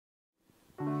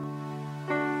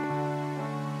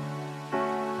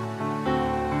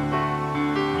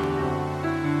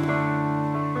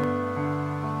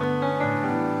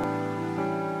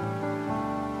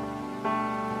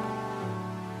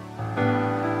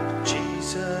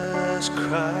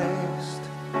Christ.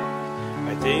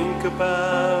 I think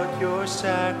about your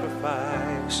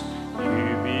sacrifice.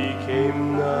 You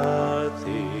became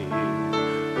nothing,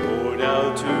 poured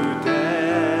out to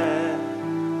death.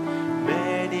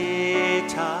 Many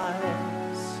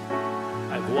times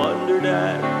I've wondered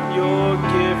at your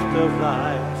gift of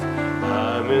life.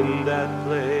 I'm in that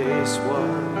place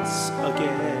once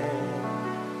again.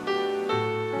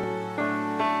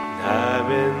 I'm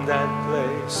in that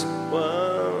place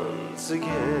once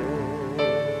again.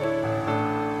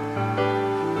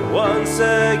 Once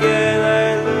again I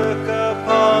look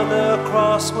upon the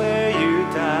cross where you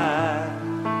died.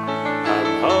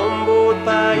 I'm humbled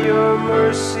by your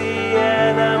mercy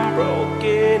and I'm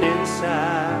broken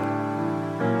inside.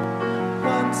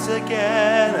 Once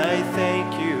again I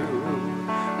thank you.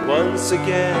 Once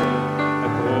again I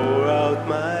pour out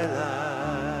my life.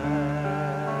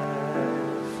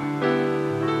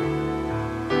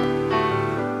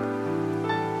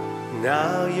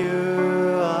 Now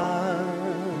you are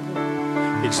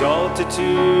exalted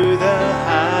to the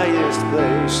highest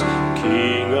place,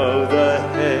 King of the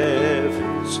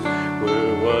heavens,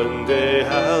 where one day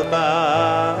I'll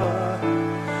bow.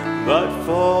 But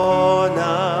for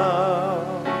now,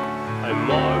 I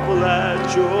marvel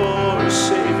at your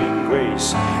saving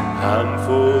grace. I'm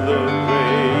full of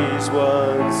praise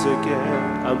once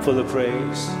again. I'm full of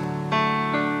praise.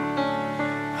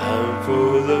 I'm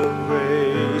full of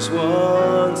praise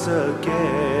once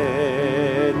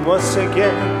again. Once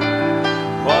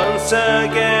again, once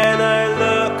again I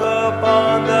look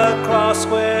upon the cross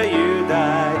where you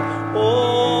died.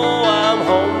 Oh, I'm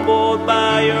humbled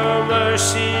by your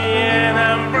mercy and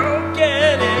I'm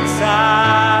broken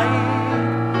inside.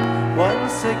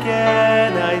 Once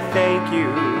again I thank you.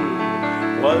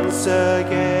 Once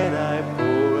again I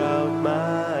pour out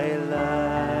my life.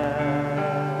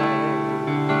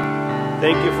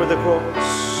 Thank you for the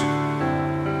cross.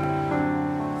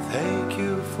 Thank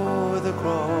you for the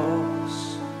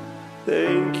cross.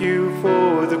 Thank you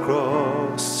for the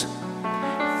cross.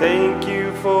 Thank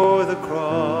you for the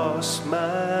cross,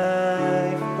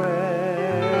 my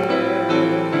friend.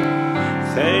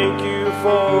 Thank you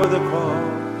for the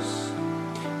cross.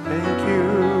 Thank you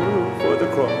for the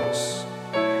cross.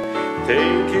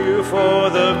 Thank you for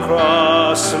the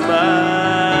cross,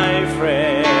 my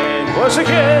friend. Once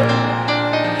again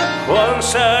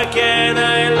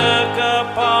I look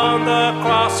upon the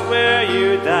cross where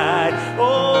you died.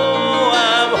 Oh,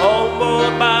 I'm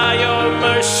humbled by your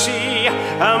mercy.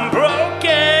 I'm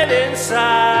broken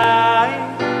inside.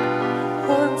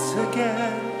 Once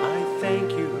again I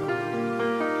thank you.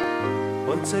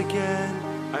 Once again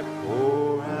I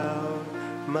pour out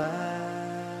my